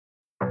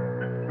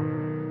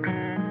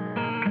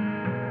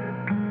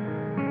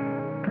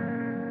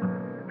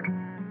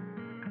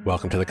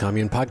Welcome to the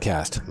Commune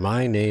Podcast.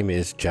 My name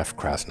is Jeff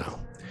Krasno.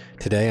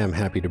 Today I'm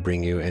happy to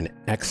bring you an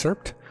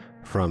excerpt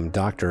from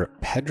Dr.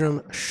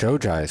 Pedram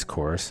Shojai's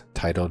course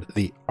titled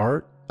The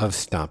Art of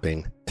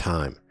Stopping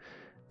Time.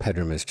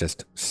 Pedram is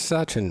just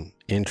such an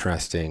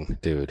interesting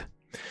dude.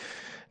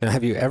 Now,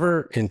 have you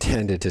ever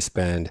intended to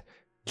spend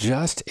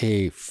just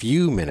a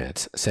few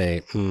minutes,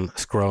 say,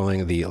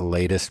 scrolling the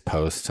latest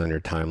posts on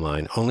your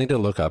timeline, only to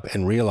look up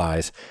and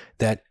realize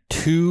that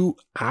 2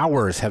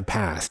 hours have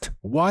passed?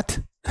 What?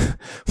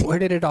 Where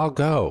did it all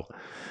go?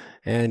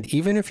 And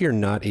even if you're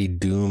not a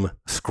doom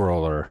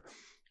scroller,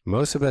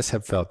 most of us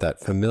have felt that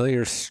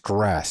familiar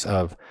stress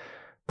of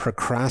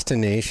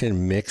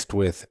procrastination mixed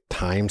with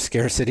time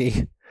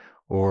scarcity,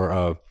 or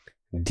of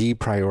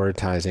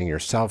deprioritizing your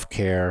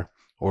self-care,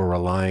 or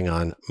relying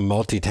on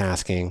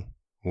multitasking,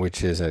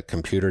 which is a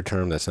computer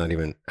term that's not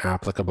even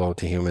applicable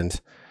to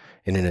humans,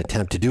 in an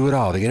attempt to do it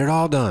all, to get it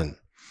all done.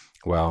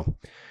 Well,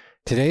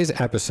 today's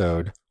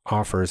episode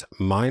offers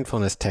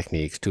mindfulness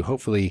techniques to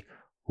hopefully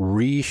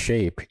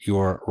reshape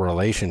your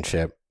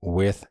relationship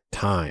with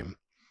time.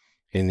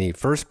 In the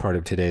first part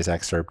of today's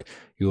excerpt,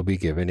 you will be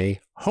given a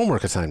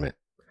homework assignment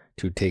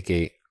to take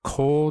a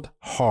cold,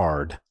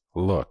 hard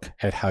look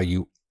at how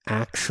you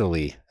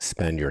actually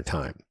spend your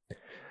time.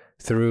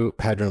 Through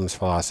Pedram's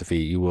philosophy,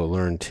 you will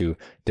learn to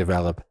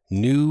develop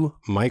new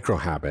micro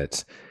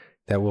habits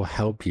that will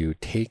help you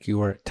take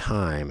your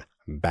time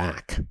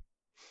back.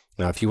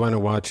 Now, if you want to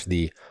watch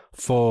the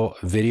full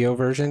video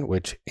version,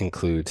 which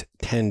includes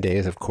 10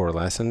 days of core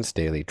lessons,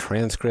 daily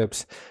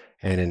transcripts,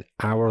 and an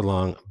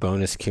hour-long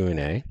bonus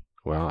Q&A,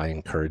 well, I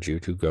encourage you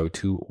to go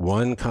to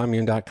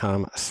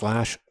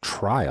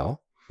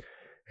onecommune.com/trial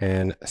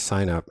and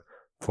sign up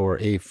for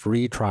a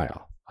free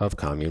trial of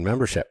Commune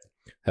membership.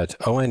 That's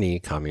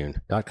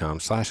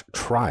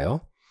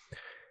onecommune.com/trial.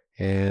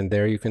 And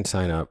there you can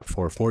sign up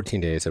for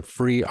 14 days of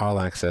free all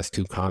access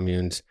to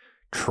Commune's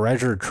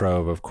treasure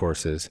trove of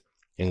courses,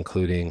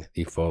 including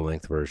the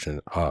full-length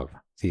version of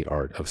The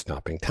Art of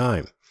Stopping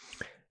Time.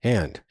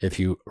 And if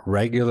you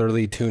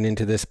regularly tune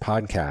into this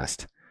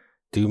podcast,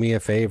 do me a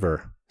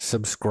favor,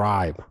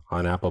 subscribe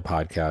on Apple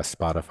Podcasts,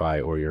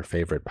 Spotify, or your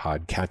favorite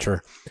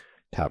podcatcher.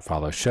 Tap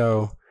follow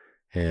show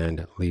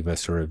and leave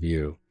us a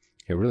review.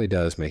 It really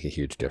does make a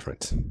huge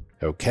difference.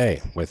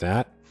 Okay, with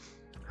that,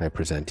 I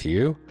present to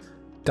you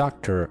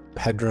Dr.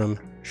 Pedram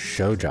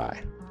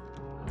Shojai.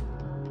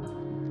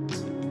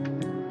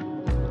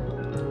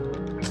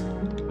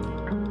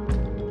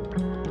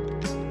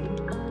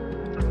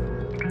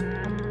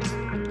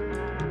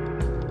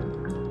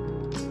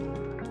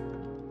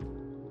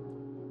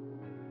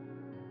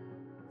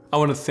 I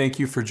want to thank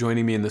you for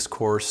joining me in this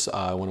course.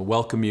 I want to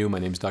welcome you. My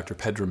name is Dr.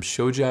 Pedram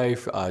Shojai.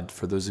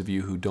 For those of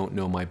you who don't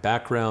know my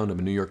background, I'm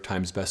a New York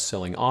Times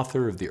best-selling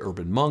author of The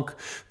Urban Monk,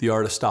 The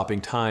Art of Stopping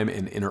Time,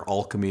 and Inner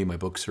Alchemy. My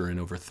books are in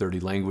over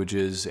 30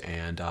 languages,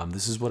 and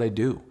this is what I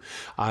do.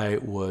 I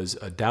was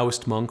a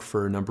Taoist monk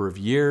for a number of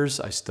years.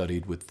 I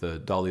studied with the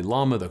Dalai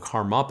Lama, the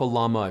Karmapa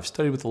Lama. I've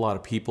studied with a lot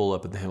of people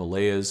up in the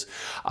Himalayas.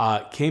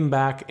 Came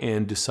back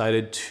and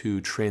decided to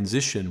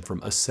transition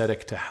from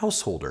ascetic to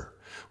householder.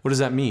 What does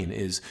that mean?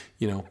 Is,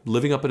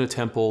 living up in a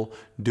temple,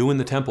 doing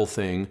the temple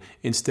thing,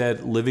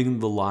 instead living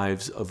the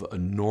lives of a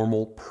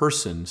normal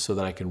person so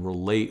that I can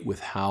relate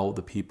with how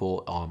the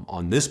people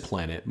on this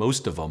planet,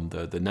 most of them,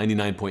 the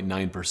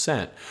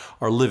 99.9%,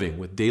 are living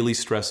with daily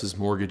stresses,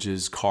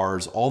 mortgages,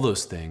 cars, all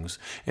those things.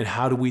 And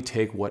how do we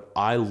take what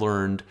I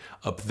learned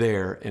up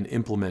there and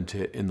implement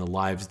it in the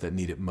lives that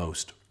need it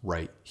most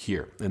right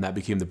here? And that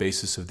became the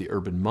basis of The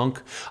Urban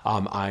Monk.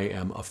 I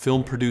am a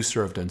film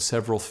producer. I've done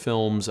several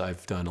films.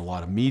 I've done a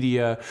lot of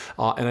media,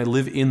 and I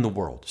live in the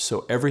world.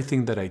 So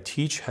everything that I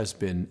teach has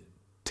been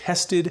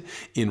tested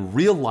in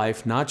real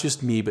life, not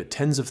just me, but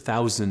tens of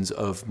thousands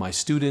of my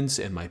students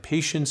and my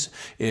patients.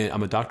 And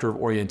I'm a doctor of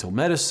Oriental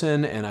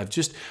medicine, and I've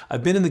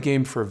been in the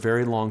game for a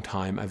very long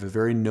time. I have a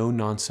very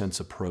no-nonsense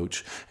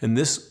approach. And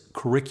this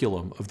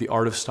curriculum of The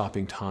Art of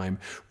Stopping Time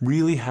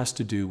really has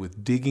to do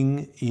with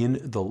digging in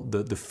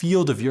the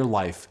field of your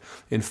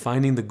life and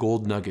finding the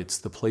gold nuggets,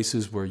 the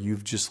places where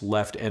you've just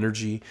left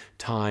energy,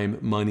 time,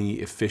 money,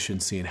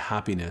 efficiency, and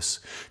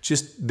happiness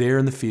just there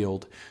in the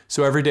field.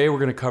 So every day we're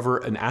going to cover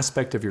an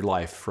aspect of your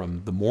life,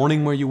 from the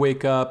morning where you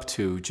wake up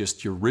to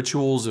just your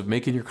rituals of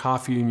making your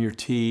coffee and your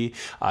tea,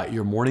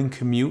 your morning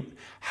commute,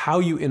 how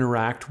you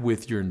interact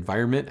with your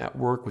environment at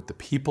work, with the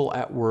people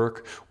at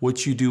work,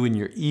 what you do in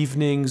your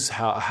evenings,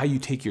 how you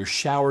take your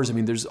showers. I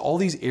mean, there's all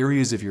these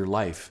areas of your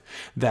life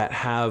that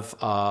have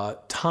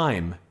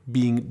time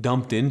being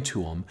dumped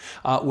into them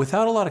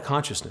without a lot of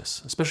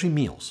consciousness, especially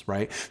meals,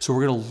 right? So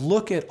we're going to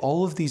look at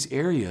all of these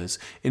areas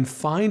and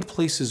find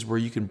places where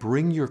you can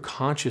bring your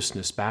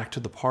consciousness back to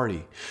the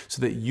party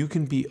so that you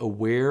can be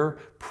aware,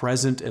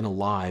 present, and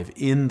alive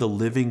in the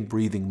living,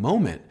 breathing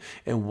moment.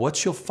 And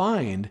what you'll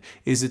find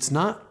is it's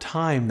not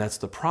time that's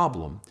the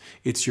problem.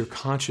 It's your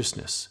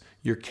consciousness.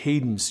 your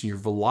cadence, your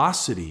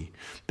velocity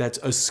that's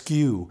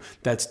askew,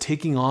 that's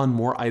taking on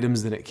more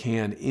items than it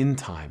can in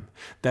time,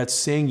 that's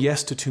saying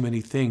yes to too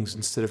many things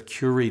instead of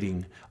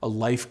curating a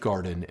life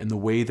garden and the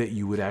way that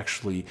you would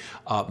actually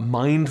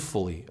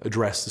mindfully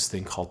address this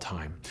thing called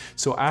time.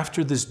 So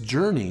after this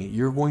journey,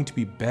 you're going to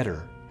be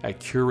better at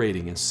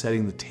curating and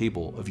setting the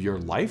table of your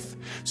life,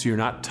 so you're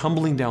not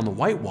tumbling down the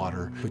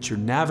whitewater, but you're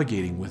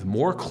navigating with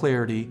more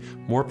clarity,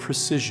 more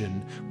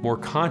precision, more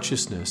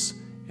consciousness,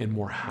 and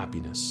more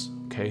happiness.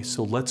 Okay,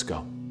 so let's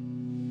go.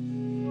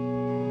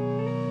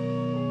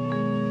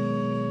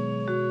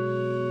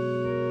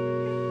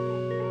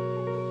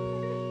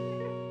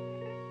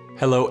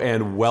 Hello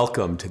and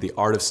welcome to The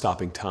Art of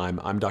Stopping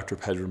Time. I'm Dr.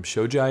 Pedram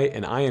Shojai,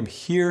 and I am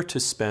here to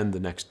spend the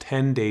next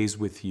 10 days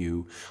with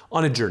you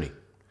on a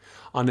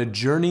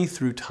journey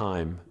through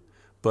time,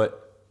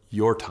 but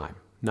your time.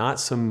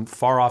 Not some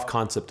far off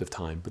concept of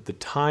time, but the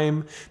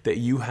time that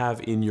you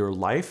have in your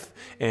life,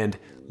 and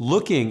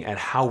looking at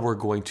how we're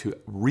going to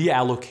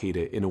reallocate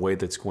it in a way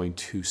that's going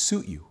to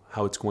suit you,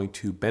 how it's going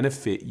to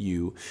benefit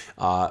you.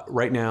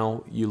 Right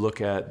now, you look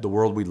at the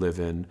world we live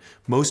in,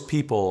 most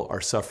people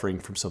are suffering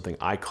from something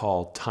I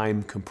call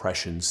time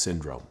compression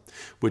syndrome,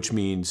 which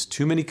means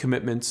too many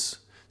commitments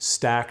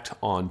stacked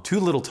on too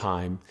little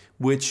time,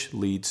 which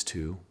leads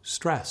to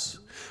stress.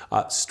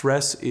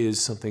 Stress is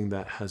something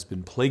that has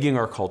been plaguing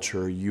our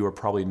culture. You are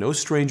probably no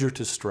stranger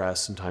to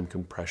stress and time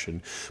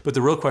compression, but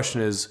the real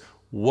question is,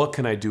 what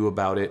can I do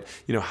about it?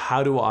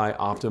 How do I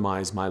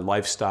optimize my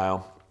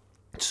lifestyle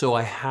so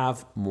I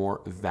have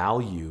more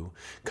value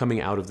coming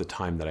out of the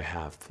time that I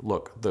have?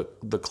 Look,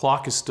 the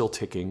clock is still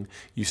ticking.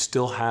 You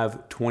still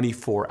have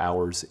 24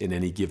 hours in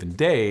any given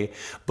day,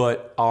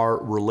 but our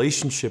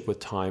relationship with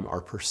time, our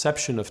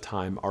perception of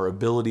time, our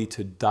ability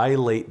to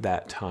dilate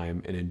that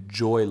time and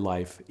enjoy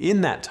life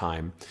in that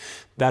time,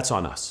 that's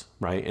on us,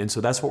 right? And so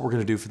that's what we're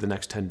going to do for the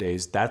next 10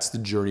 days. That's the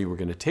journey we're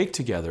going to take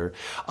together.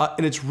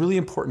 And it's really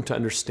important to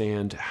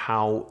understand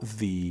how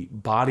the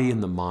body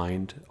and the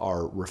mind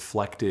are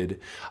reflected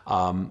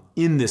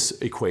in this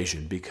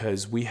equation,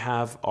 because we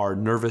have our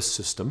nervous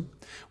system,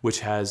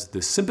 which has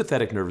the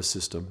sympathetic nervous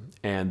system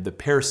and the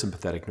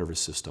parasympathetic nervous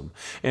system.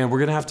 And we're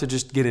going to have to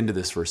just get into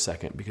this for a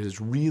second, because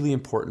it's really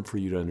important for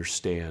you to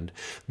understand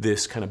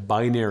this kind of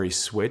binary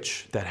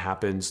switch that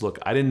happens. Look,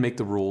 I didn't make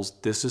the rules.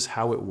 This is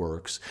how it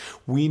works.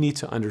 We need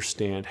to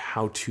understand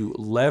how to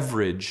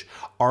leverage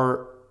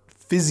our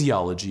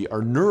physiology,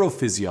 our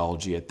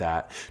neurophysiology at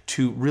that,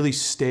 to really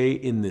stay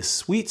in this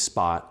sweet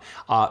spot,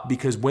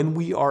 because when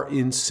we are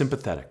in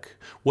sympathetic,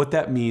 what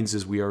that means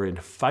is we are in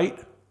fight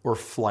or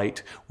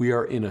flight. We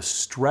are in a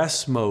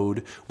stress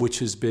mode, which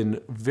has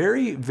been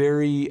very,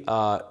 very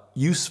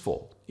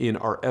useful in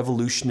our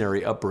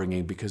evolutionary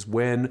upbringing, because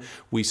when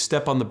we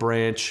step on the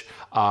branch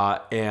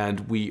and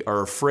we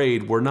are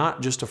afraid, we're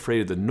not just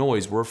afraid of the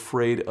noise, we're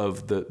afraid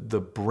of the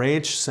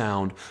branch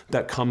sound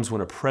that comes when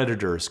a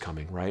predator is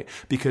coming, right?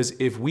 Because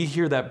if we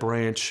hear that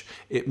branch,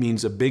 it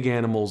means a big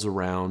animal's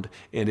around,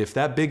 and if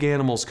that big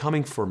animal's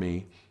coming for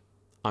me,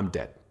 I'm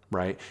dead.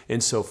 Right?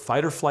 And so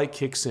fight or flight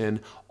kicks in.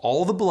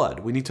 All the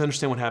blood, we need to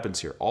understand what happens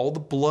here. All the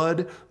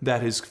blood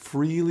that is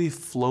freely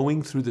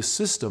flowing through the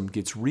system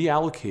gets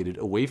reallocated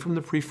away from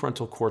the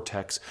prefrontal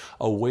cortex,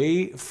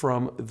 away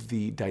from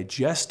the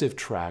digestive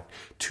tract,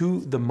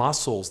 to the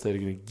muscles that are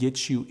going to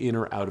get you in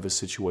or out of a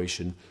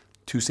situation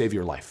to save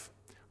your life.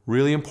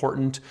 Really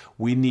important.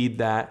 We need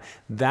that.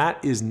 That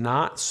is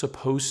not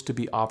supposed to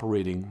be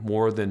operating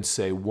more than,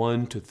 say,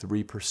 1 to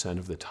 3%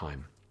 of the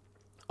time.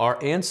 Our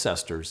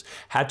ancestors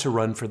had to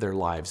run for their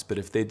lives, but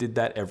if they did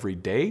that every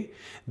day,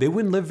 they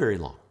wouldn't live very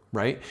long,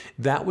 right?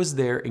 That was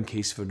there in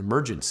case of an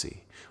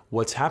emergency.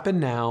 What's happened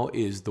now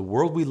is the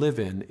world we live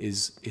in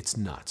it's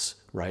nuts,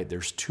 right?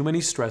 There's too many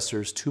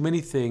stressors, too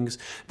many things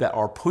that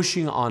are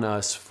pushing on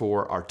us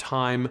for our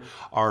time,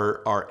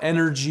 our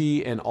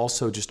energy, and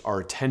also just our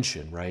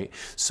attention, right?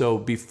 So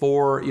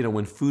before,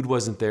 when food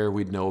wasn't there,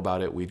 we'd know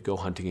about it, we'd go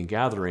hunting and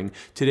gathering.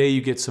 Today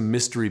you get some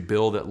mystery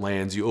bill that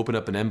lands, you open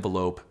up an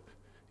envelope,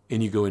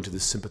 and you go into the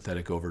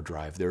sympathetic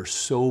overdrive. There are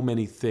so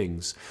many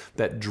things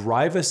that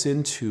drive us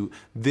into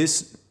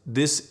this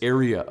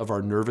area of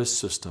our nervous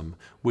system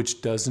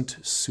which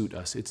doesn't suit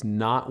us. It's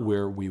not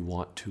where we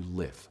want to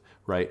live,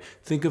 right?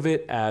 Think of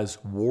it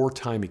as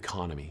wartime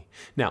economy.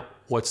 Now,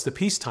 what's the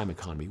peacetime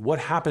economy? What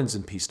happens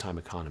in peacetime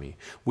economy?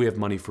 We have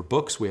money for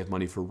books, we have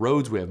money for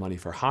roads, we have money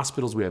for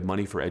hospitals, we have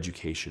money for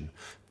education.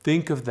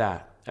 Think of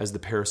that as the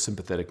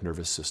parasympathetic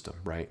nervous system,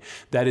 right?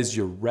 That is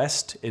your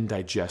rest and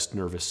digest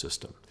nervous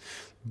system.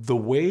 The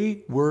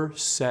way we're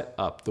set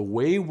up, the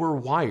way we're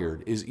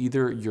wired, is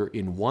either you're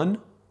in one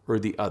or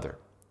the other.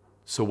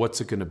 So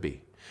what's it going to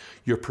be?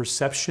 Your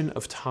perception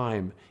of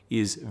time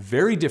is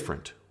very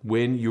different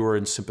when you are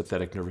in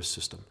sympathetic nervous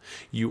system.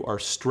 You are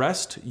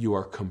stressed, you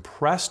are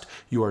compressed,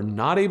 you are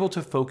not able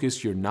to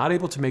focus, you're not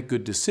able to make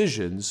good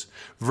decisions,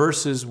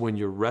 versus when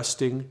you're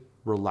resting,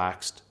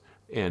 relaxed,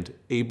 and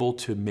able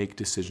to make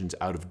decisions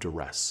out of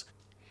duress.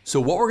 So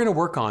what we're going to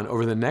work on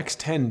over the next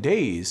 10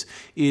 days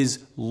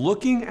is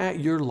looking at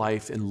your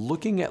life and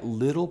looking at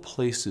little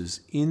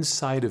places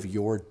inside of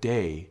your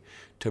day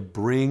to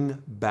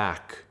bring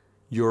back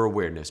your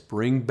awareness,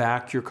 bring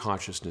back your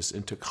consciousness,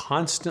 and to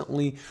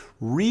constantly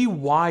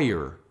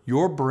rewire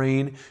your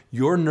brain,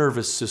 your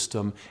nervous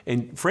system,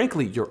 and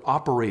frankly, your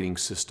operating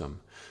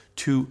system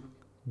to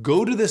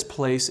go to this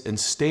place and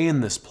stay in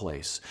this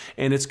place.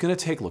 And it's going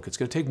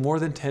to take more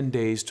than 10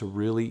 days to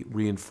really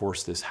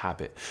reinforce this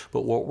habit.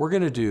 But what we're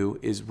going to do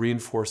is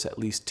reinforce at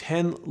least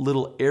 10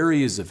 little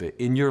areas of it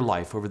in your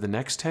life over the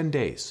next 10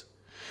 days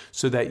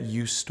so that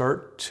you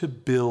start to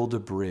build a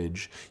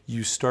bridge.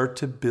 You start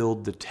to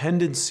build the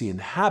tendency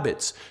and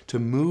habits to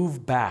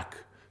move back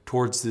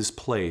towards this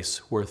place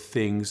where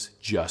things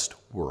just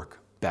work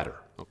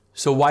better.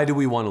 So why do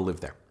we want to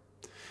live there?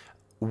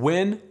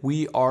 When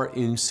we are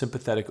in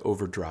sympathetic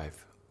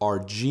overdrive, our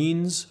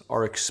genes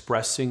are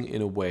expressing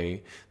in a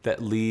way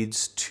that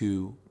leads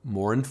to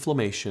more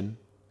inflammation.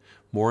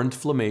 More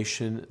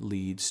inflammation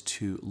leads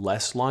to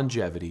less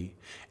longevity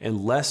and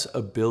less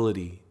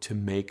ability to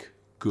make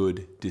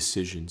good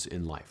decisions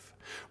in life,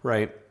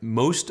 right?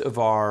 Most of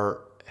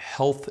our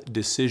health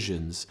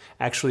decisions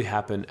actually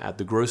happen at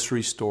the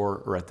grocery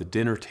store or at the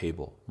dinner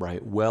table,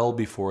 right? Well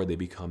before they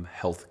become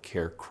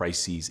healthcare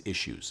crises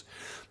issues.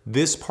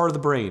 This part of the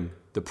brain,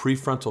 the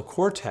prefrontal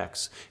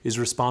cortex, is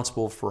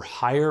responsible for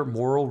higher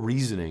moral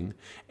reasoning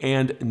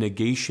and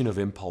negation of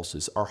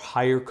impulses, our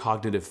higher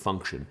cognitive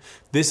function.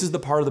 This is the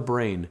part of the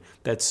brain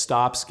that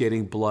stops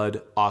getting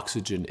blood,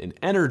 oxygen, and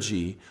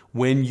energy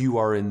when you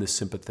are in the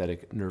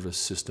sympathetic nervous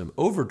system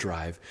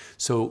overdrive.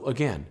 So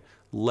again,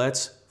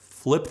 let's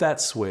flip that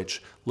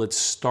switch. Let's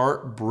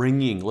start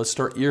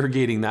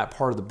irrigating that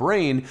part of the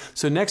brain.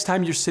 So next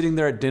time you're sitting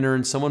there at dinner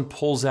and someone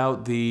pulls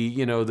out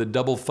the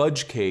double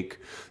fudge cake,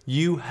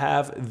 you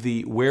have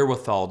the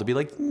wherewithal to be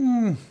like,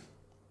 no.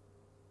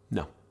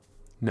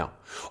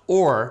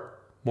 Or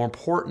more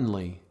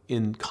importantly,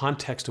 in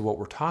context of what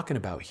we're talking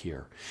about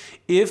here,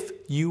 if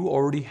you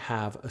already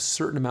have a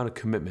certain amount of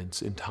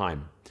commitments in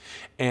time,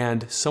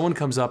 and someone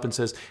comes up and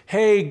says,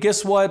 hey,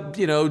 guess what?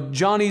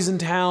 Johnny's in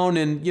town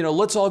and,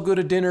 let's all go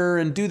to dinner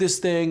and do this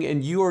thing.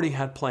 And you already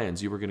had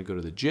plans. You were going to go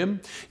to the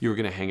gym. You were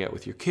going to hang out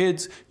with your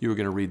kids. You were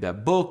going to read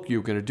that book. You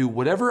were going to do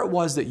whatever it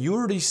was that you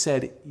already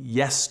said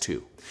yes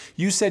to.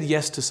 You said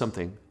yes to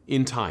something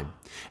in time.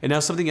 And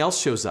now something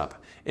else shows up.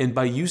 And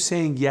by you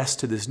saying yes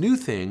to this new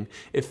thing,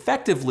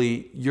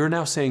 effectively, you're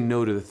now saying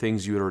no to the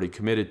things you had already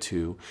committed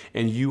to,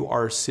 and you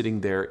are sitting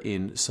there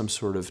in some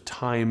sort of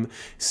time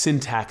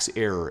syntax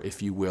error,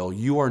 if you will.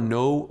 You are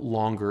no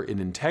longer in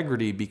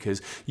integrity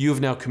because you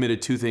have now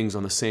committed two things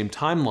on the same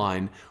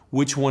timeline.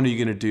 Which one are you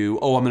going to do?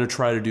 Oh, I'm going to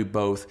try to do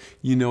both.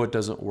 You know it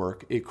doesn't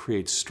work. It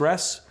creates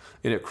stress,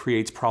 and it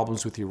creates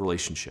problems with your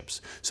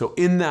relationships. So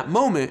in that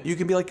moment, you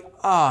can be like,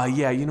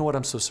 yeah, you know what?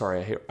 I'm so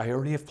sorry. I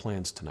already have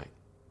plans tonight.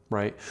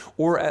 Right?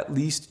 Or at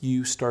least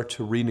you start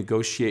to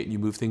renegotiate and you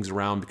move things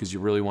around because you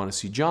really want to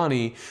see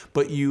Johnny,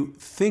 but you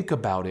think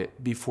about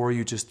it before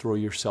you just throw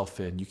yourself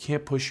in. You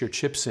can't push your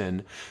chips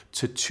in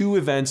to two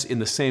events in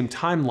the same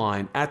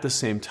timeline at the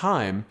same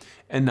time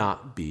and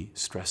not be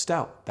stressed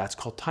out. That's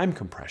called time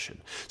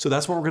compression. So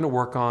that's what we're going to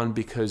work on,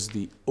 because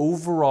the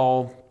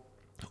overarching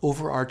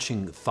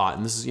thought,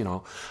 and this is,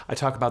 I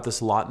talk about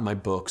this a lot in my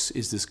books,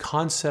 is this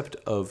concept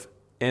of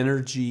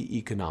energy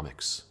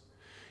economics.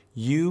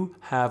 You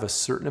have a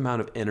certain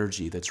amount of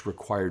energy that's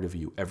required of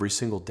you every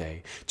single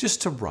day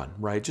just to run,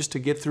 right? Just to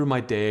get through my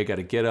day. I got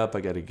to get up.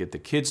 I got to get the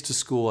kids to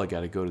school. I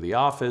got to go to the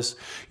office.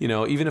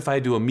 Even if I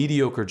do a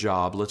mediocre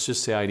job, let's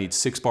just say I need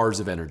 6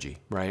 bars of energy,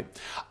 right?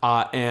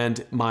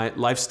 And my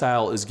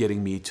lifestyle is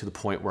getting me to the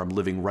point where I'm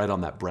living right on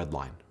that bread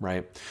line,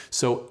 right?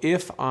 So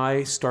if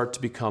I start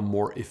to become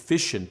more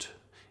efficient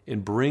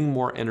and bring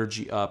more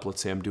energy up,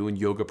 let's say I'm doing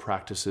yoga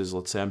practices,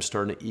 let's say I'm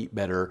starting to eat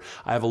better,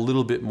 I have a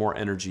little bit more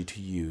energy to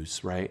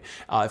use, right?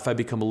 If I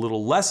become a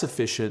little less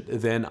efficient,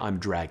 then I'm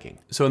dragging.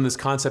 So in this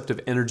concept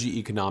of energy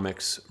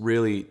economics,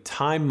 really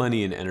time,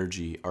 money, and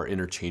energy are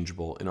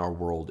interchangeable in our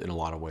world in a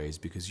lot of ways,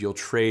 because you'll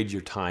trade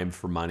your time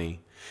for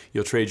money,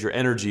 you'll trade your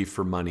energy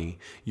for money,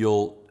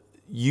 you'll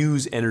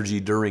use energy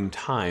during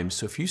time.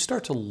 So if you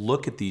start to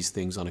look at these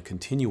things on a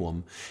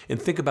continuum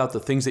and think about the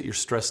things that you're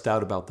stressed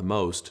out about the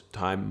most,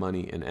 time,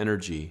 money, and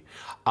energy,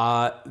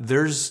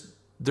 there's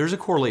a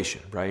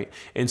correlation, right?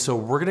 And so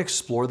we're going to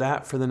explore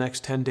that for the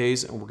next 10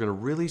 days, and we're going to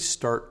really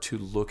start to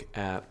look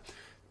at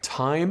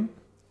time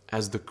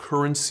as the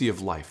currency of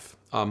life.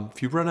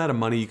 If you run out of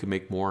money, you can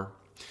make more.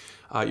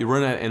 You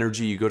run out of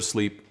energy, you go to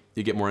sleep,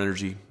 you get more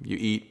energy, you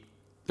eat,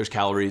 there's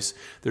calories,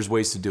 there's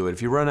ways to do it.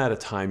 If you run out of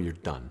time, you're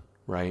done,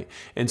 right?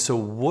 And so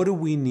what do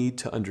we need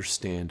to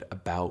understand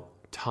about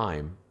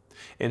time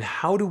And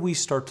how do we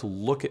start to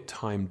look at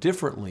time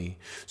differently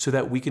so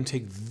that we can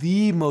take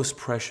the most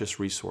precious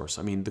resource?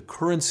 I mean, the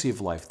currency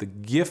of life, the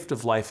gift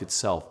of life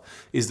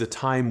itself is the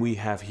time we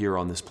have here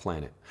on this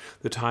planet.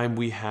 The time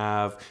we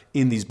have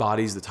in these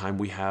bodies, the time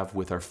we have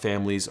with our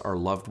families, our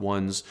loved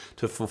ones,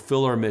 to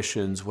fulfill our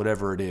missions,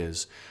 whatever it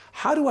is.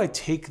 How do I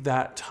take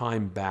that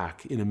time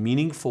back in a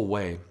meaningful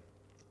way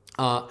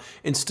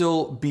and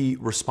still be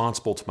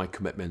responsible to my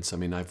commitments? I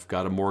mean, I've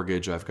got a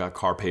mortgage, I've got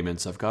car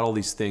payments, I've got all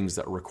these things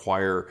that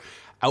require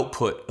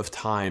output of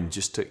time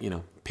just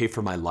to, pay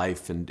for my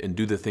life and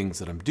do the things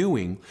that I'm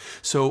doing.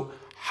 So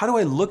how do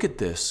I look at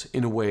this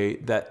in a way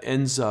that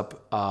ends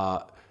up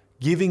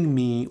giving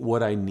me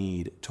what I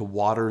need to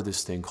water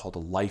this thing called a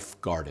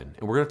life garden?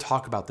 And we're going to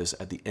talk about this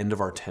at the end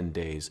of our 10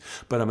 days,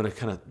 but I'm going to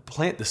kind of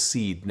plant the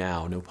seed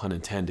now, no pun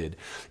intended,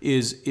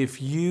 is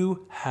if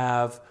you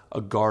have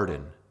a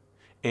garden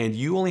and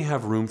you only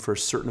have room for a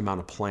certain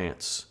amount of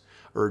plants,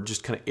 or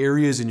just kind of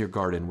areas in your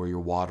garden where you're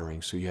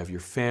watering. So you have your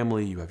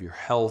family, you have your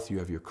health, you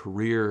have your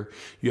career,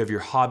 you have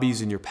your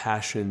hobbies and your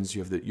passions,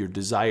 you have your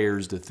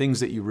desires, the things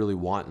that you really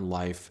want in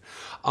life.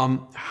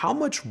 How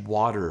much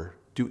water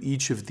do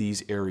each of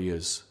these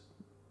areas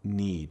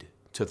need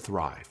to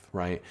thrive,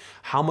 right?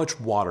 How much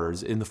water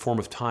is in the form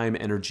of time,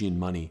 energy, and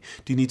money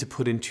do you need to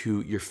put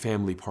into your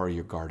family part of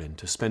your garden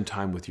to spend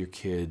time with your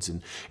kids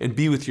and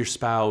be with your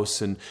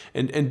spouse and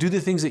do the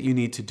things that you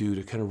need to do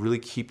to kind of really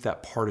keep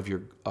that part of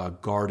your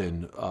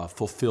garden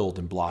fulfilled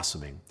and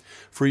blossoming?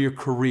 For your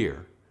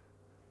career,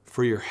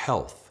 for your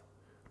health,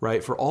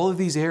 right? For all of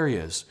these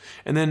areas.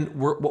 And then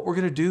what we're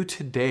going to do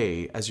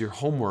today as your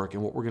homework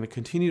and what we're going to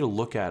continue to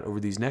look at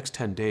over these next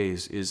 10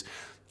 days is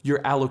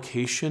your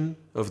allocation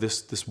of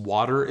this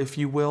water, if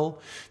you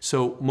will.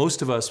 So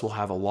most of us will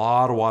have a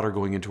lot of water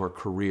going into our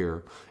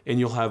career, and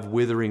you'll have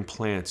withering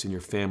plants in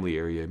your family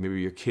area.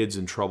 Maybe your kid's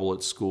in trouble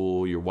at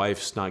school, your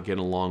wife's not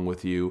getting along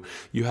with you.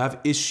 You have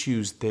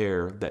issues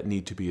there that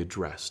need to be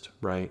addressed,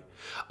 right?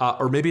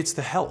 Or maybe it's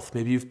the health.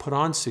 Maybe you've put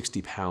on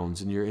 60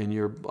 pounds and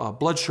your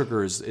blood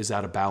sugar is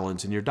out of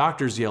balance and your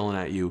doctor's yelling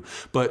at you,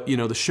 but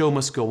the show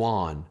must go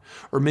on.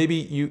 Or maybe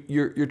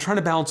you're trying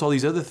to balance all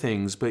these other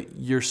things, but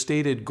your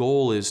stated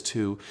goal is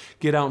to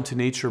get out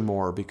into nature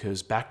more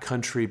because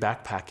backcountry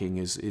backpacking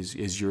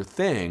is your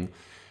thing.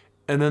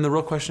 And then the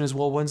real question is,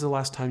 well, when's the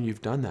last time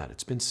you've done that?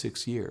 It's been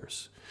 6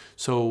 years.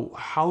 So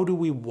how do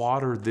we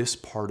water this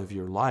part of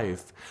your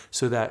life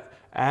so that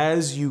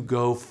as you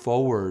go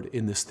forward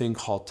in this thing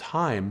called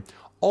time,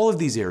 all of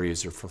these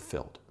areas are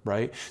fulfilled,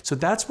 right? So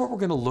that's what we're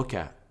going to look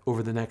at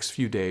over the next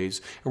few days.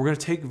 And we're going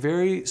to take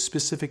very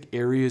specific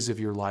areas of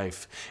your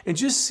life and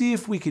just see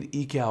if we could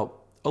eke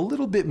out a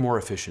little bit more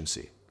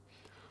efficiency.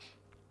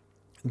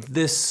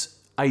 This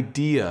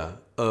idea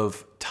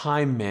of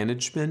time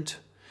management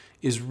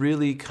is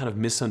really kind of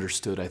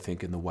misunderstood, I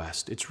think, in the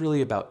West. It's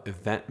really about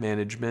event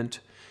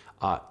management,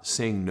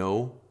 saying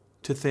no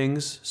to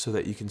things so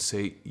that you can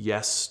say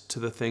yes to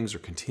the things or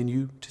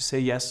continue to say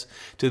yes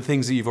to the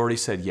things that you've already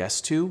said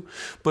yes to,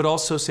 but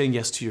also saying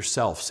yes to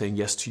yourself, saying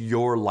yes to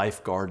your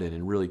life garden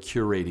and really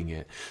curating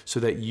it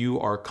so that you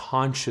are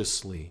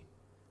consciously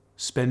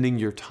spending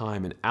your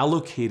time and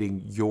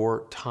allocating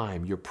your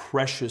time, your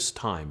precious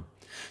time,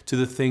 to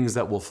the things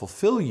that will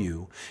fulfill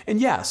you. And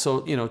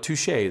so,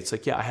 touche. It's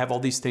like, I have all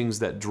these things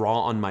that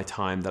draw on my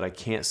time that I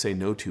can't say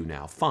no to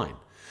now. Fine.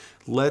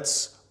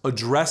 Let's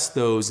address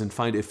those and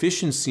find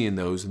efficiency in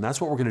those. And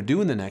that's what we're going to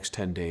do in the next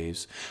 10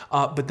 days.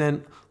 But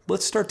then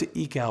let's start to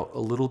eke out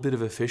a little bit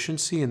of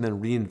efficiency and then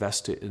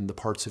reinvest it in the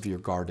parts of your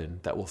garden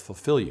that will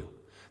fulfill you,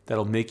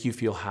 that'll make you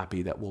feel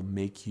happy, that will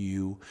make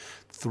you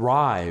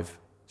thrive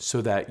so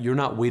that you're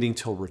not waiting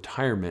till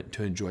retirement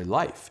to enjoy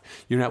life.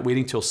 You're not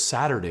waiting till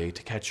Saturday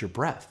to catch your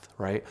breath,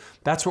 right?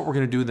 That's what we're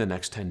going to do in the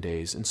next 10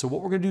 days. And so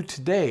what we're going to do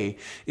today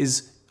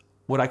is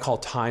what I call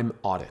time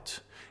audit.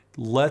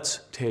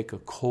 Let's take a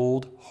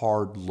cold,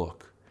 hard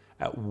look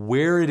at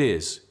where it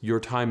is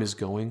your time is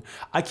going.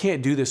 I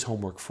can't do this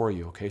homework for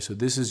you, okay? So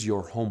this is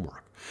your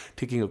homework.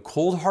 Taking a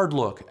cold, hard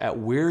look at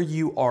where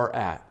you are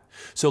at.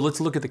 So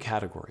let's look at the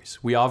categories.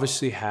 We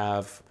obviously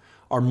have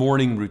our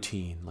morning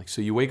routine.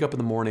 So you wake up in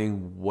the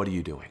morning, what are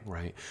you doing,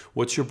 right?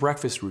 What's your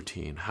breakfast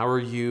routine? How are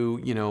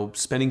you,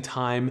 spending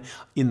time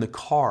in the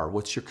car?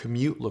 What's your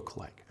commute look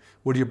like?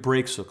 What do your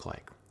breaks look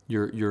like?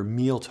 Your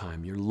meal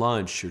time, your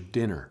lunch, your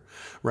dinner,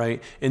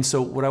 right? And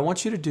so what I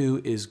want you to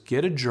do is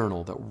get a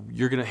journal that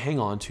you're going to hang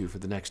on to for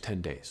the next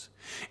 10 days.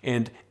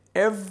 And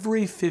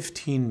every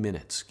 15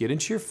 minutes, get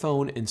into your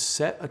phone and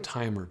set a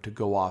timer to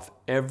go off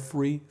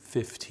every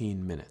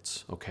 15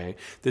 minutes, okay?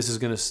 This is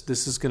going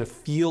to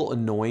feel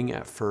annoying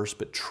at first,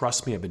 but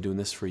trust me, I've been doing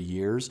this for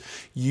years.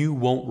 You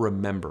won't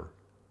remember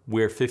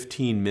where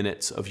 15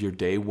 minutes of your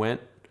day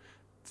went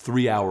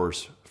 3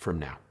 hours from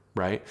now.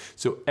 Right?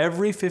 So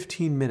every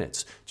 15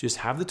 minutes, just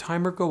have the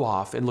timer go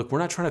off. And look, we're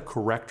not trying to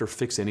correct or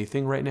fix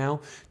anything right now.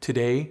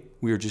 Today,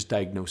 we are just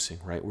diagnosing,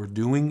 right? We're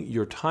doing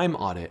your time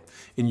audit,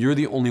 and you're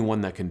the only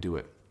one that can do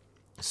it.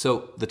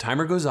 So the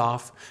timer goes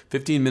off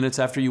 15 minutes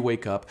after you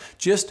wake up.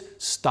 Just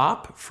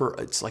stop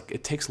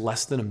it takes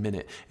less than a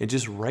minute, and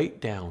just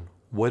write down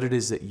what it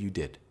is that you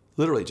did.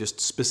 Literally, just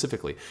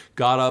specifically.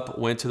 Got up,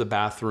 went to the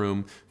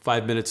bathroom,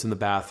 5 minutes in the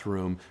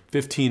bathroom,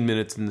 15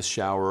 minutes in the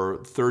shower,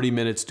 30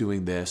 minutes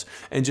doing this.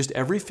 And just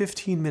every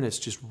 15 minutes,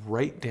 just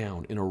write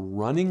down in a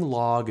running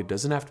log. It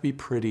doesn't have to be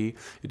pretty.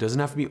 It doesn't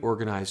have to be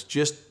organized.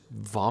 Just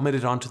vomit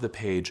it onto the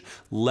page.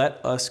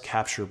 Let us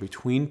capture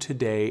between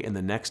today and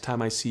the next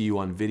time I see you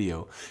on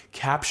video,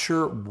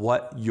 capture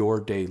what your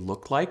day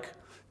looked like,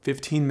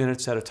 15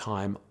 minutes at a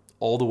time,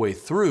 all the way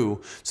through,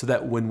 so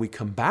that when we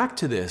come back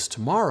to this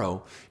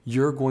tomorrow,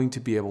 you're going to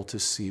be able to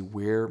see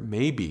where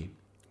maybe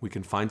we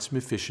can find some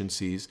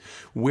efficiencies,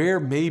 where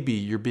maybe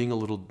you're being a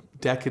little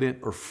decadent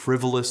or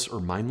frivolous or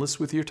mindless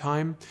with your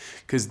time,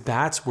 because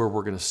that's where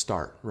we're going to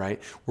start,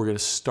 right? We're going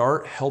to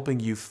start helping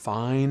you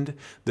find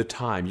the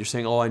time. You're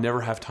saying, oh, I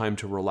never have time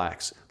to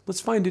relax. Let's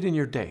find it in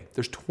your day.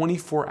 There's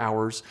 24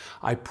 hours.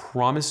 I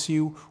promise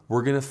you,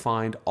 we're going to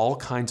find all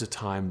kinds of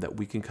time that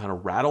we can kind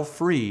of rattle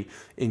free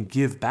and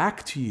give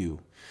back to you.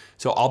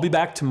 So I'll be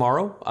back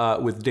tomorrow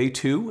with day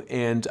 2.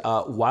 And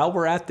while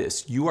we're at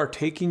this, you are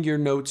taking your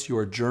notes, you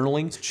are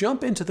journaling.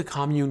 Jump into the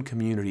commune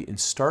community and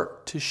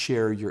start to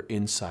share your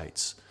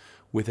insights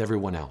with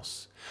everyone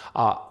else.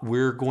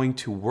 We're going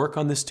to work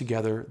on this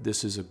together.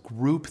 This is a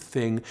group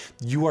thing.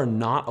 You are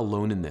not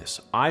alone in this.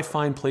 I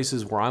find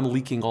places where I'm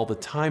leaking all the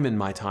time in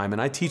my time,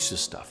 and I teach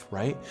this stuff,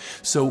 right?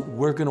 So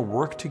we're going to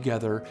work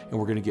together, and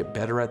we're going to get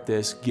better at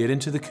this, get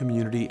into the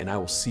community, and I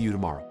will see you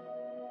tomorrow.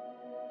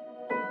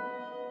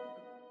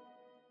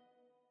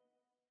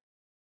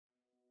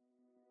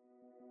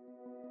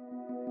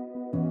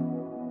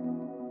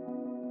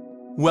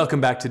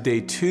 Welcome back to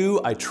day 2.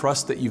 I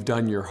trust that you've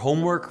done your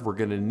homework. We're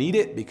going to need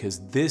it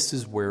because this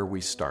is where we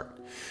start.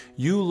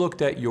 You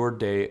looked at your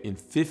day in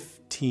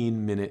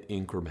 15-minute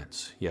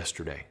increments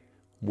yesterday.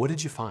 What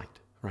did you find,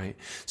 right?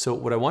 So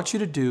what I want you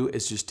to do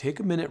is just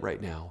take a minute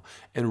right now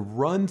and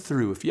run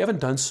through, if you haven't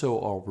done so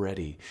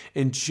already,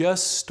 and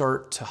just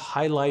start to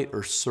highlight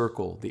or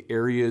circle the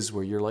areas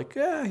where you're like,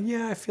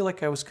 yeah, I feel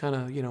like I was kind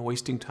of,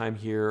 wasting time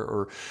here,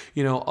 or,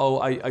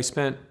 I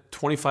spent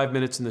 25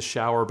 minutes in the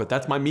shower, but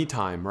that's my me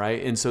time,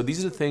 right? And so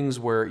these are the things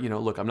where,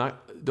 look,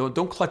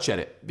 don't clutch at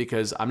it,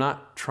 because I'm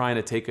not trying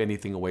to take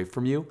anything away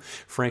from you.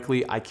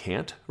 Frankly, I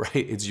can't, right?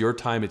 It's your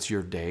time, it's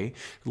your day.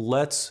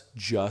 Let's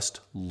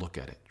just look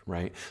at it,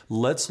 right?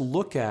 Let's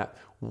look at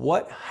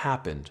what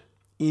happened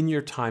in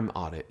your time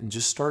audit and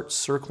just start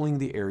circling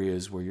the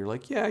areas where you're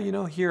like, yeah,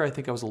 here I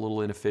think I was a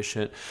little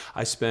inefficient.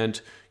 I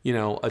spent,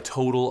 a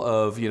total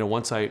of,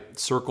 once I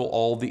circle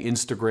all the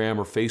Instagram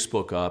or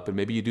Facebook up, and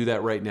maybe you do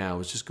that right now,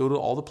 is just go to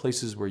all the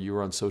places where you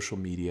were on social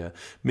media,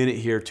 minute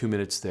here, 2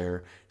 minutes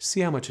there,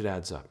 see how much it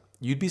adds up.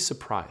 You'd be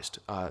surprised.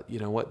 You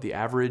know what? The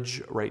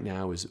average right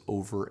now is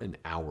over an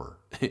hour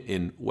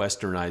in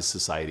westernized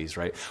societies,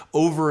 right?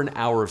 Over an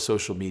hour of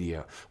social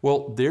media.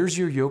 Well, there's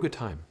your yoga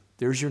time.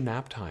 There's your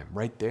nap time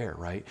right there,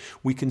 right?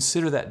 We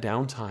consider that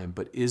downtime,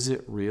 but is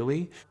it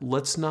really?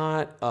 Let's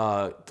not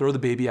throw the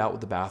baby out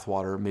with the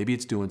bathwater. Maybe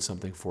it's doing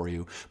something for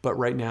you, but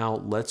right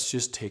now, let's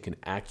just take an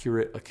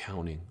accurate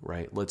accounting,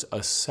 right? Let's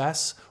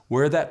assess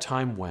where that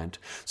time went.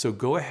 So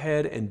go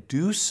ahead and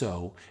do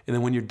so, and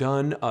then when you're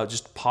done,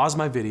 just pause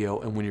my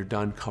video, and when you're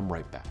done, come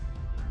right back.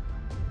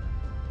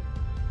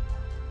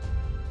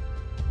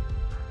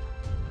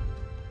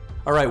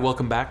 All right,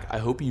 welcome back. I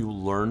hope you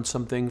learned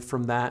something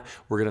from that.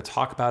 We're going to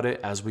talk about it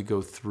as we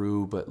go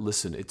through, but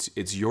listen,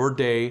 it's your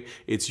day,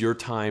 it's your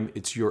time,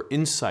 it's your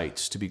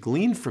insights to be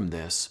gleaned from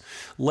this.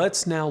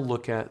 Let's now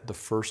look at the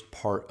first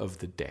part of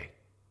the day,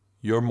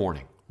 your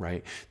morning,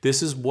 right?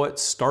 This is what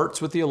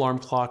starts with the alarm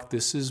clock.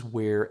 This is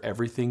where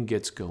everything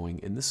gets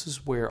going, and this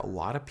is where a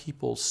lot of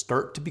people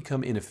start to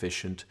become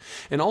inefficient,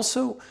 and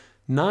also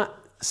not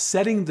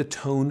setting the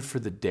tone for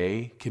the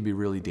day can be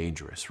really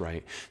dangerous,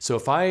 right? So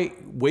if I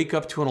wake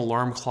up to an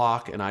alarm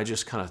clock and I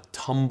just kind of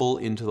tumble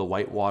into the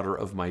white water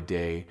of my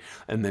day,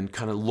 and then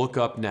kind of look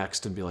up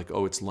next and be like,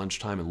 oh, it's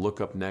lunchtime, and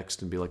look up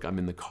next and be like, I'm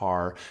in the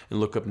car,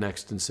 and look up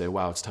next and say,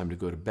 wow, it's time to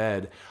go to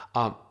bed.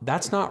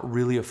 That's not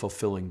really a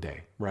fulfilling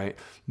day, right?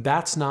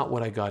 That's not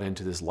what I got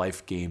into this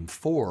life game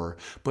for.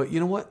 But you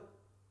know what?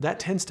 That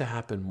tends to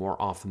happen more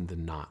often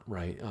than not,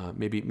 right?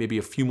 Maybe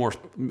a few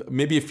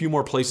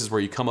more places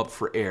where you come up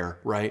for air,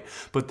 right?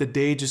 But the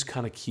day just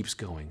kind of keeps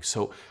going.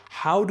 So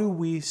how do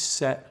we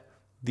set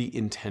the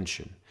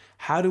intention?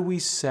 How do we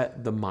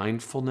set the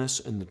mindfulness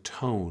and the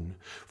tone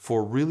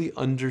for really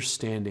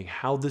understanding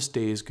how this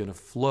day is going to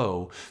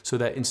flow, so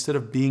that instead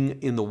of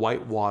being in the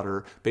white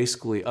water,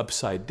 basically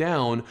upside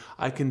down,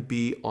 I can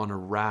be on a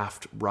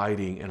raft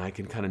riding, and I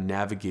can kind of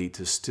navigate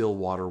to still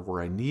water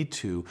where I need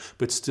to,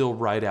 but still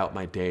ride out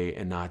my day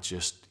and not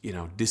just,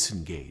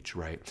 disengage,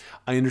 right?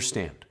 I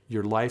understand.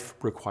 Your life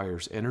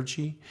requires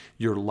energy.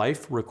 Your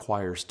life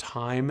requires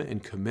time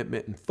and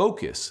commitment and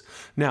focus.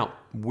 Now,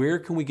 where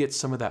can we get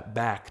some of that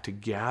back to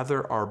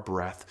gather our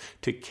breath,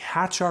 to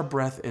catch our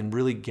breath and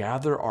really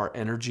gather our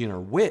energy and our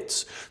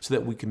wits, so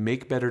that we can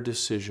make better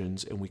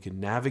decisions and we can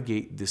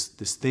navigate this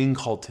thing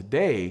called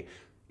today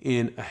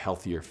in a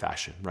healthier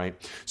fashion, right?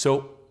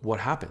 So what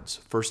happens?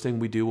 First thing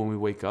we do when we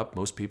wake up,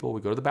 most people,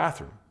 we go to the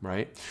bathroom,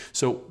 right?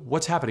 So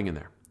what's happening in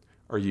there?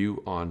 Are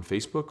you on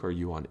Facebook? Are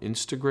you on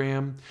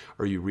Instagram?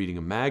 Are you reading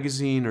a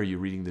magazine? Are you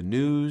reading the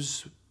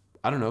news?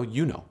 I don't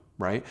know,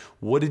 right?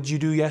 What did you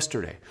do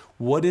yesterday?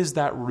 What is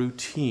that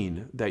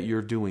routine that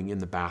you're doing in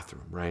the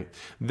bathroom, right?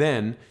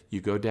 Then you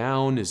go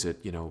down, is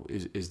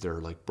there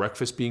like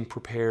breakfast being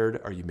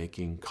prepared? Are you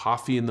making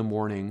coffee in the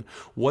morning?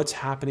 What's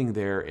happening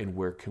there, and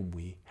where can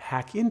we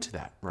hack into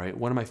that, right?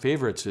 One of my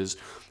favorites is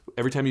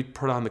every time you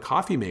put on the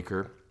coffee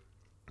maker,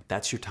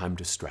 that's your time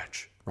to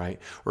stretch, right?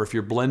 Or if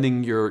you're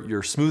blending your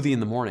smoothie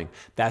in the morning,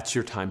 that's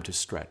your time to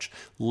stretch.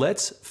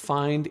 Let's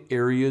find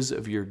areas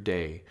of your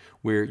day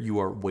where you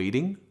are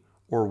waiting,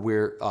 or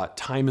where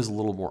time is a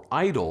little more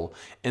idle,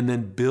 and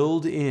then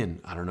build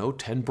in,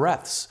 10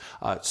 breaths,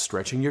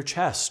 stretching your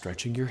chest,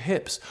 stretching your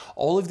hips,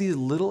 all of these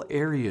little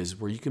areas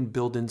where you can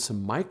build in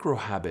some micro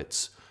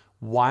habits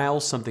while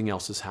something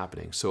else is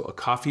happening. So a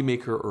coffee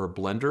maker or a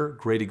blender,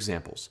 great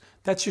examples.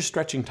 That's your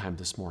stretching time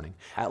this morning.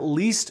 At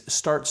least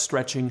start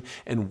stretching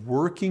and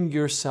working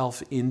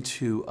yourself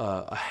into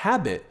a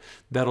habit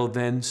that'll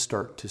then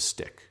start to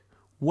stick.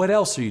 What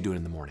else are you doing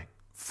in the morning?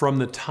 From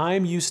the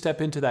time you step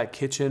into that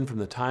kitchen, from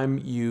the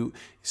time you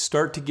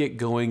start to get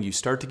going, you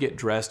start to get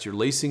dressed, you're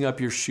lacing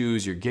up your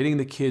shoes, you're getting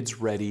the kids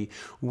ready,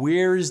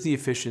 where is the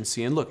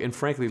efficiency? And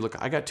frankly,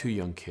 I got 2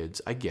 young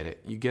kids. I get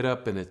it. You get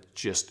up and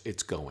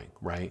it's going,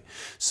 right?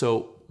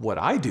 So what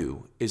I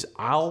do is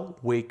I'll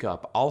wake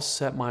up, I'll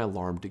set my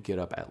alarm to get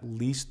up at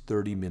least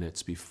 30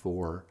 minutes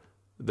before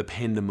the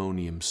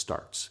pandemonium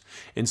starts.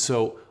 And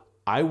so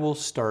I will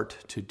start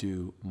to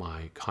do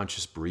my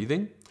conscious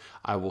breathing.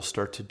 I will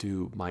start to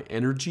do my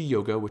energy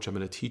yoga, which I'm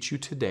going to teach you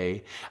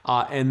today.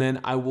 And then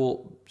I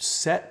will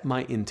set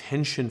my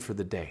intention for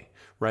the day,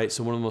 right?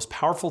 So one of the most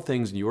powerful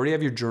things, and you already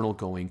have your journal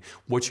going,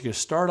 what you're going to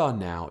start on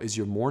now is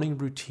your morning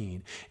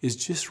routine is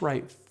just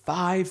write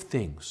 5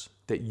 things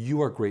that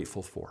you are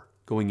grateful for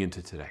going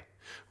into today,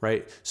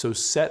 right? So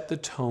set the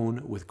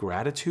tone with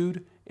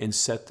gratitude and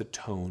set the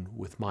tone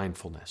with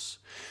mindfulness.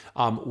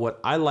 What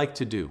I like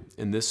to do,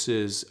 and this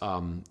is,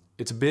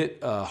 it's a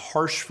bit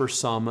harsh for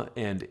some,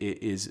 and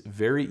it is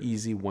very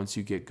easy once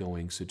you get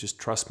going, so just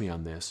trust me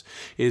on this,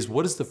 is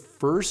what is the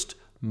first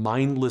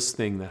mindless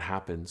thing that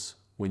happens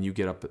when you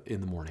get up in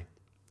the morning?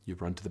 You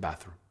run to the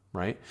bathroom,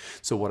 right?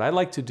 So what I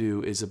like to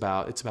do is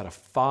it's about a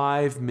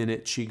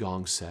 5-minute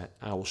Qigong set.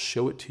 I will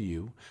show it to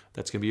you.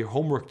 That's going to be your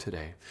homework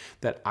today,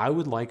 that I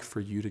would like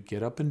for you to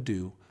get up and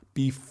do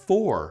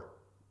before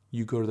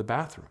you go to the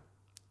bathroom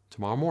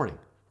tomorrow morning,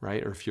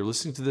 right? Or if you're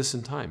listening to this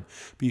in time,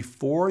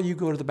 before you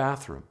go to the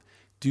bathroom,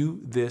 do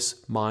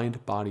this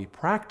mind-body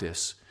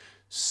practice.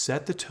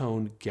 Set the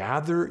tone,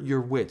 gather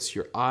your wits,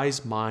 your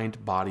eyes,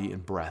 mind, body,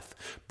 and breath.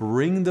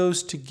 Bring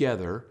those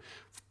together,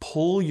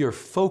 pull your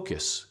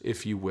focus,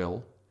 if you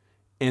will,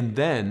 and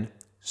then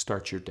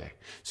start your day.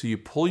 So you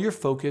pull your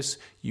focus,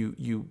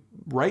 you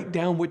write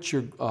down what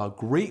you're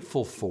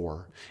grateful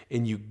for,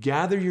 and you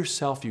gather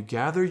yourself, you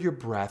gather your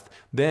breath.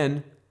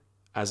 Then,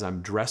 as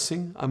I'm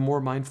dressing, I'm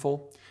more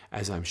mindful.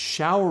 As I'm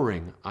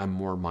showering, I'm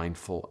more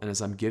mindful. And as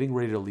I'm getting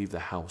ready to leave the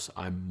house,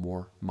 I'm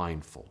more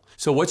mindful.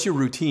 So what's your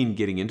routine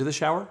getting into the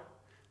shower?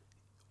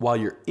 While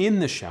you're in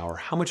the shower,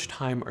 how much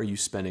time are you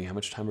spending? How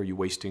much time are you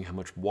wasting? How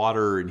much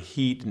water and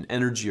heat and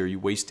energy are you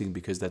wasting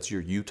because that's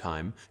your you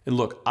time? And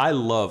look, I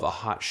love a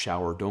hot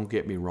shower. Don't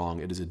get me wrong.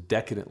 It is a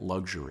decadent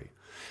luxury.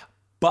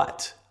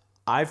 But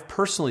I've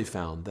personally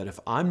found that if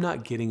I'm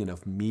not getting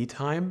enough me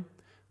time,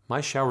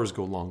 my showers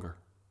go longer.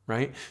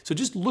 Right? So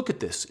just look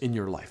at this in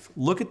your life.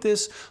 Look at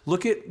this.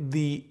 Look at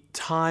the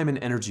time and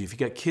energy. If you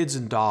got kids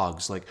and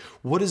dogs, like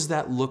what does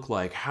that look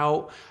like?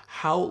 How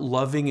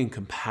loving and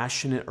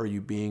compassionate are you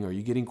being? Are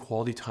you getting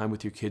quality time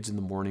with your kids in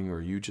the morning? Or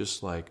are you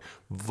just like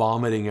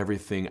vomiting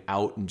everything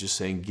out and just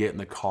saying, get in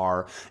the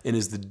car? And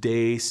is the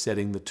day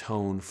setting the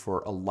tone for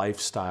a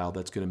lifestyle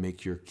that's going to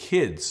make your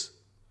kids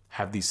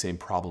have these same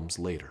problems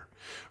later?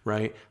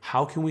 Right?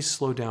 How can we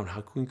slow down?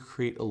 How can we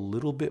create a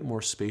little bit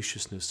more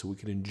spaciousness so we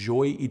can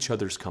enjoy each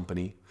other's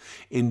company,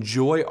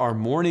 enjoy our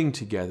morning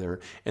together,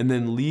 and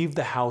then leave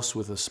the house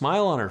with a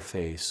smile on our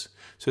face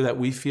so that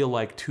we feel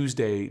like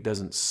Tuesday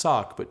doesn't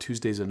suck, but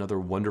Tuesday's another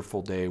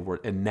wonderful day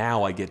and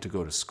now I get to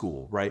go to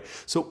school, right?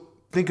 So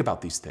think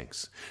about these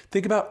things.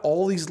 Think about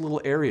all these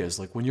little areas,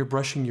 like when you're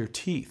brushing your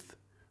teeth,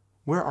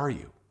 where are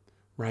you?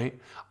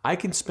 Right? I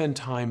can spend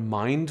time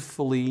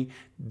mindfully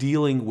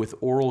dealing with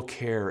oral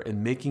care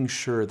and making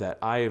sure that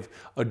I've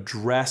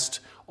addressed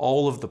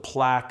all of the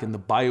plaque and the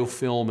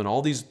biofilm and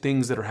all these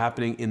things that are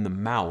happening in the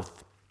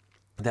mouth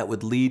that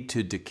would lead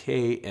to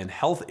decay and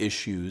health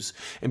issues,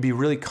 and be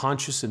really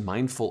conscious and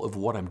mindful of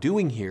what I'm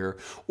doing here,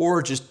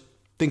 or just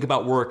think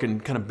about work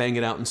and kind of bang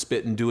it out and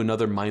spit and do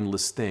another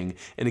mindless thing.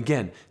 And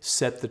again,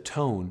 set the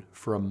tone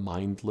for a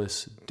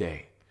mindless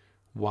day.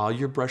 While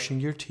you're brushing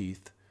your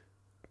teeth,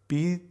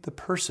 be the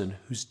person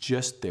who's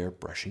just there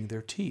brushing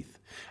their teeth,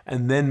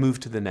 and then move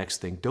to the next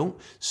thing. Don't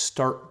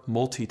start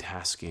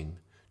multitasking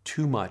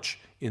too much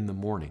in the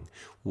morning.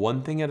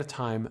 One thing at a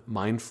time,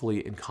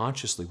 mindfully and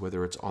consciously,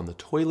 whether it's on the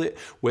toilet,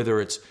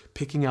 whether it's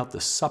picking out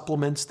the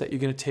supplements that you're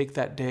going to take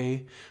that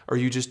day, or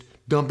you just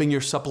dumping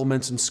your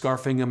supplements and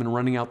scarfing them and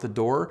running out the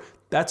door.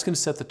 That's going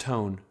to set the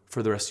tone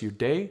for the rest of your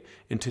day,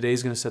 and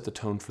today's going to set the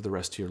tone for the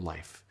rest of your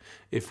life.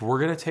 If we're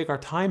going to take our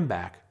time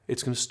back,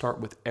 it's going to start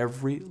with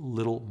every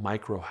little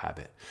micro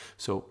habit.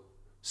 So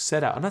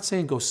set out, I'm not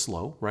saying go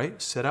slow,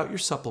 right? Set out your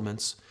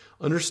supplements,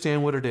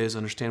 understand what it is,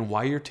 understand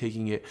why you're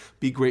taking it,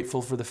 be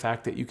grateful for the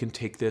fact that you can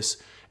take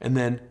this, and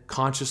then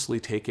consciously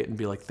take it and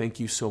be like, thank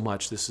you so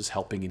much, this is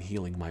helping and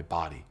healing my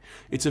body.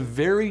 It's a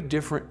very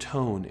different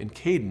tone and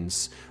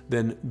cadence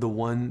than the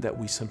one that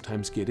we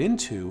sometimes get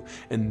into,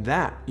 and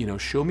that,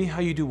 show me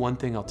how you do one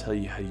thing, I'll tell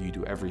you how you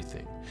do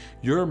everything.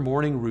 Your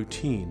morning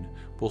routine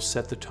will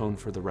set the tone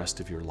for the rest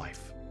of your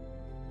life.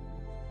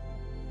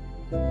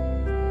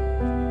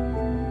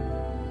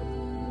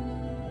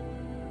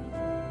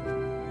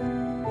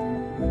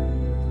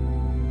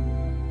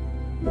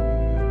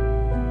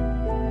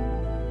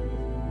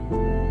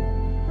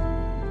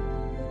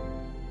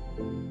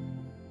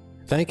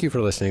 Thank you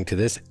for listening to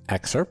this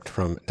excerpt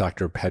from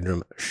Dr.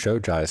 Pedram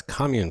Shojai's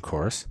commune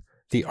course,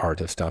 The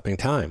Art of Stopping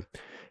Time.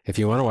 If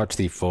you want to watch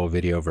the full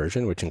video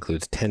version, which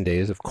includes 10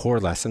 days of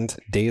core lessons,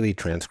 daily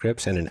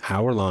transcripts, and an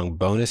hour-long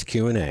bonus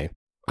Q&A,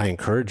 I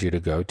encourage you to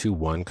go to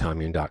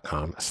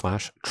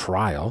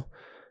onecommune.com/trial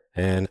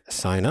and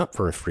sign up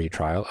for a free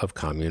trial of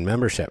commune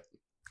membership.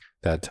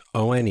 That's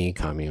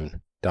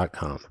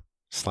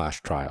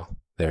onecommune.com/trial.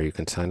 There you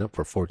can sign up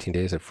for 14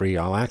 days of free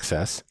all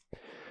access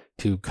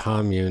to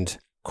commune's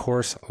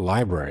course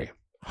library,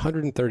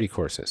 130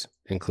 courses,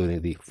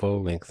 including the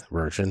full-length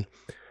version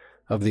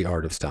of The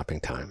Art of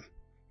Stopping Time.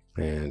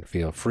 And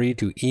feel free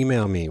to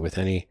email me with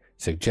any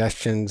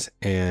suggestions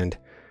and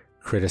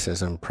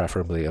criticism,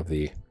 preferably of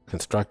the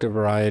constructive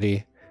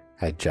variety,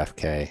 at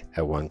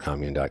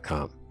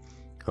jeffk@onecommune.com.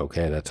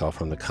 Okay, that's all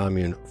from the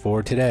commune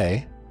for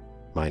today.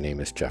 My name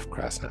is Jeff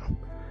Krasnow,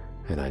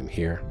 and I'm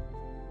here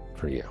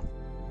for you.